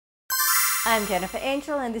I'm Jennifer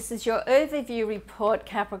Angel, and this is your overview report,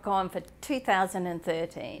 Capricorn, for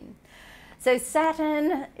 2013. So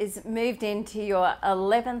Saturn is moved into your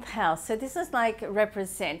 11th house. So this is like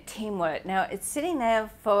represent teamwork. Now it's sitting there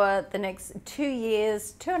for the next 2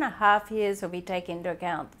 years, 2.5 years, when we take into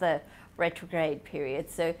account the retrograde period.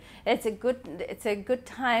 So it's a good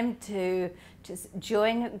time to just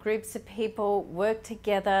join groups of people, work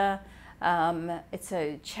together. It's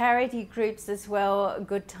a charity groups as well, a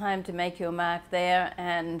good time to make your mark there.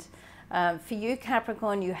 And for you,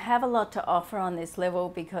 Capricorn, you have a lot to offer on this level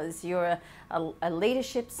because you're a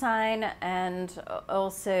leadership sign and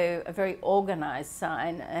also a very organized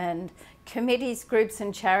sign. And committees, groups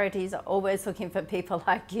and charities are always looking for people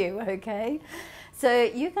like you, okay? So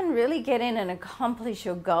you can really get in and accomplish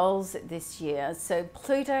your goals this year. So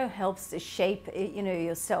Pluto helps to shape,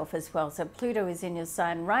 yourself as well. So Pluto is in your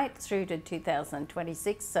sign right through to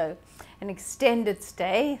 2026. So an extended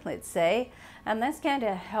stay, let's say, and that's going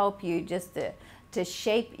to help you just to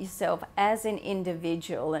shape yourself as an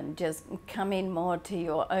individual and just come in more to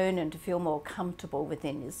your own and to feel more comfortable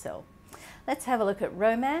within yourself. Let's have a look at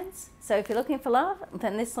romance. So if you're looking for love,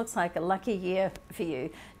 then this looks like a lucky year for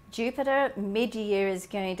you. Jupiter mid-year is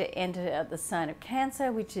going to enter the sign of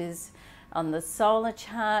Cancer, which is on the solar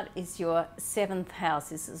chart is your 7th house.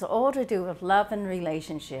 This is all to do with love and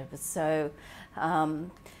relationships. So,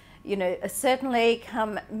 certainly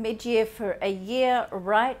come mid-year for a year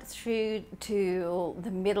right through to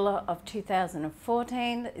the middle of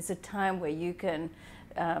 2014 is a time where you can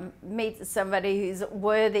meet somebody who's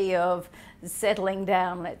worthy of settling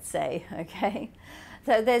down, let's say, okay?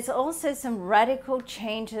 So there's also some radical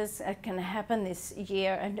changes that can happen this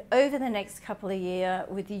year and over the next couple of years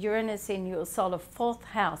with Uranus in your solar 4th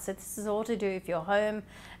house. So this is all to do with your home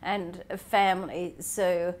and family.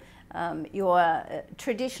 So your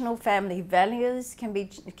traditional family values can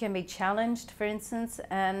be challenged, for instance,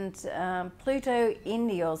 and Pluto in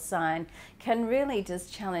your sign can really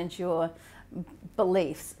just challenge your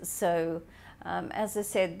beliefs. So as I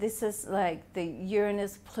said, this is like the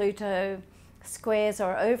Uranus-Pluto squares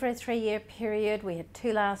are over a 3-year period. We had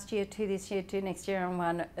 2 last year, 2 this year, 2 next year, and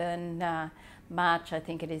 1 in March, I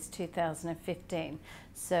think it is 2015.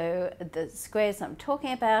 So the squares I'm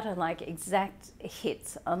talking about are like exact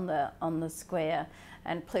hits on the square,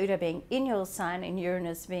 and Pluto being in your sign and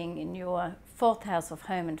Uranus being in your 4th house of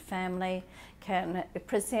home and family can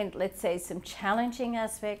present, let's say, some challenging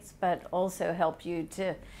aspects, but also help you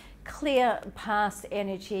to clear past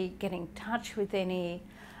energy, get in touch with any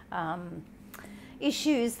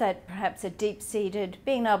issues that perhaps are deep-seated,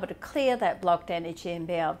 being able to clear that blocked energy and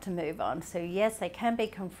be able to move on. So yes, they can be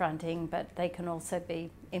confronting, but they can also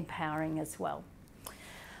be empowering as well.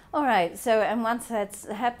 All right, so and once that's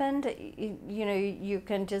happened, you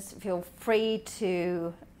can just feel free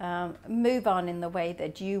to move on in the way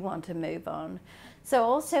that you want to move on. So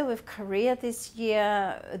also with career this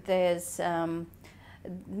year, there's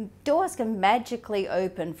doors can magically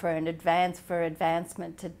open for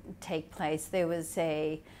advancement to take place. There was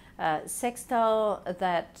a sextile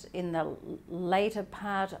that in the later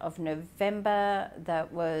part of November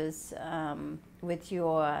that was with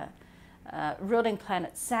your ruling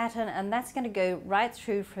planet Saturn, and that's going to go right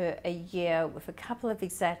through for a year with a couple of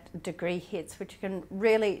exact degree hits, which can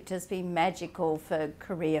really just be magical for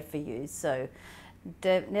career for you. So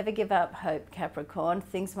never give up hope, Capricorn.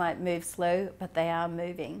 Things might move slow, but they are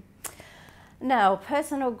moving. Now,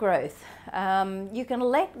 personal growth. You can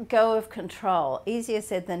let go of control. Easier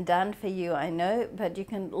said than done for you, I know, but you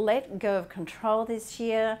can let go of control this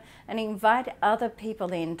year and invite other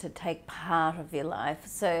people in to take part of your life.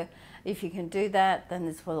 So if you can do that, then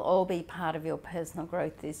this will all be part of your personal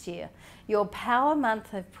growth this year. Your power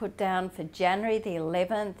month I've put down for January the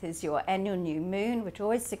 11th is your annual new moon, which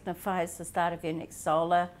always signifies the start of your next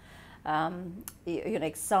solar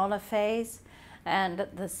phase. And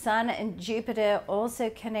the Sun and Jupiter also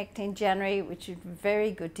connect in January, which is very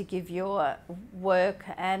good to give your work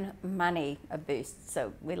and money a boost.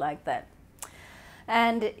 So we like that.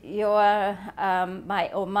 And your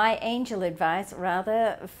my angel advice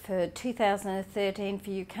rather for 2013 for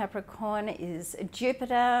you, Capricorn, is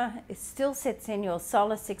Jupiter. It still sits in your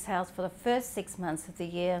solar 6th house for the first 6 months of the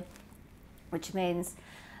year, which means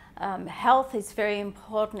health is very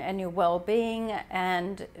important and your well-being,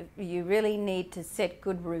 and you really need to set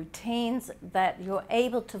good routines that you're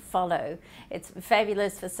able to follow. It's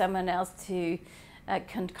fabulous for someone else to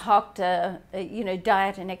concoct a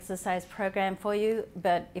diet and exercise program for you,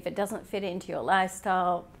 but if it doesn't fit into your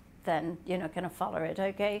lifestyle, then you're not going to follow it,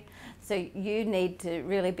 okay? So you need to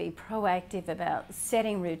really be proactive about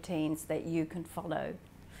setting routines that you can follow.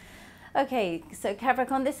 Okay, so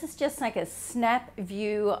Capricorn, this is just like a snap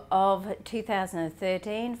view of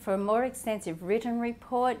 2013. For a more extensive written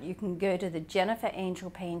report, you can go to the Jennifer Angel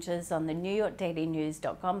pages on the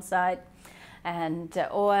NewYorkDailyNews.com site, and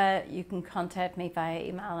or you can contact me via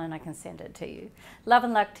email and I can send it to you. Love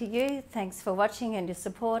and luck to you. Thanks for watching and your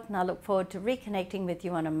support, and I look forward to reconnecting with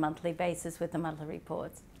you on a monthly basis with the monthly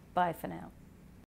reports. Bye for now.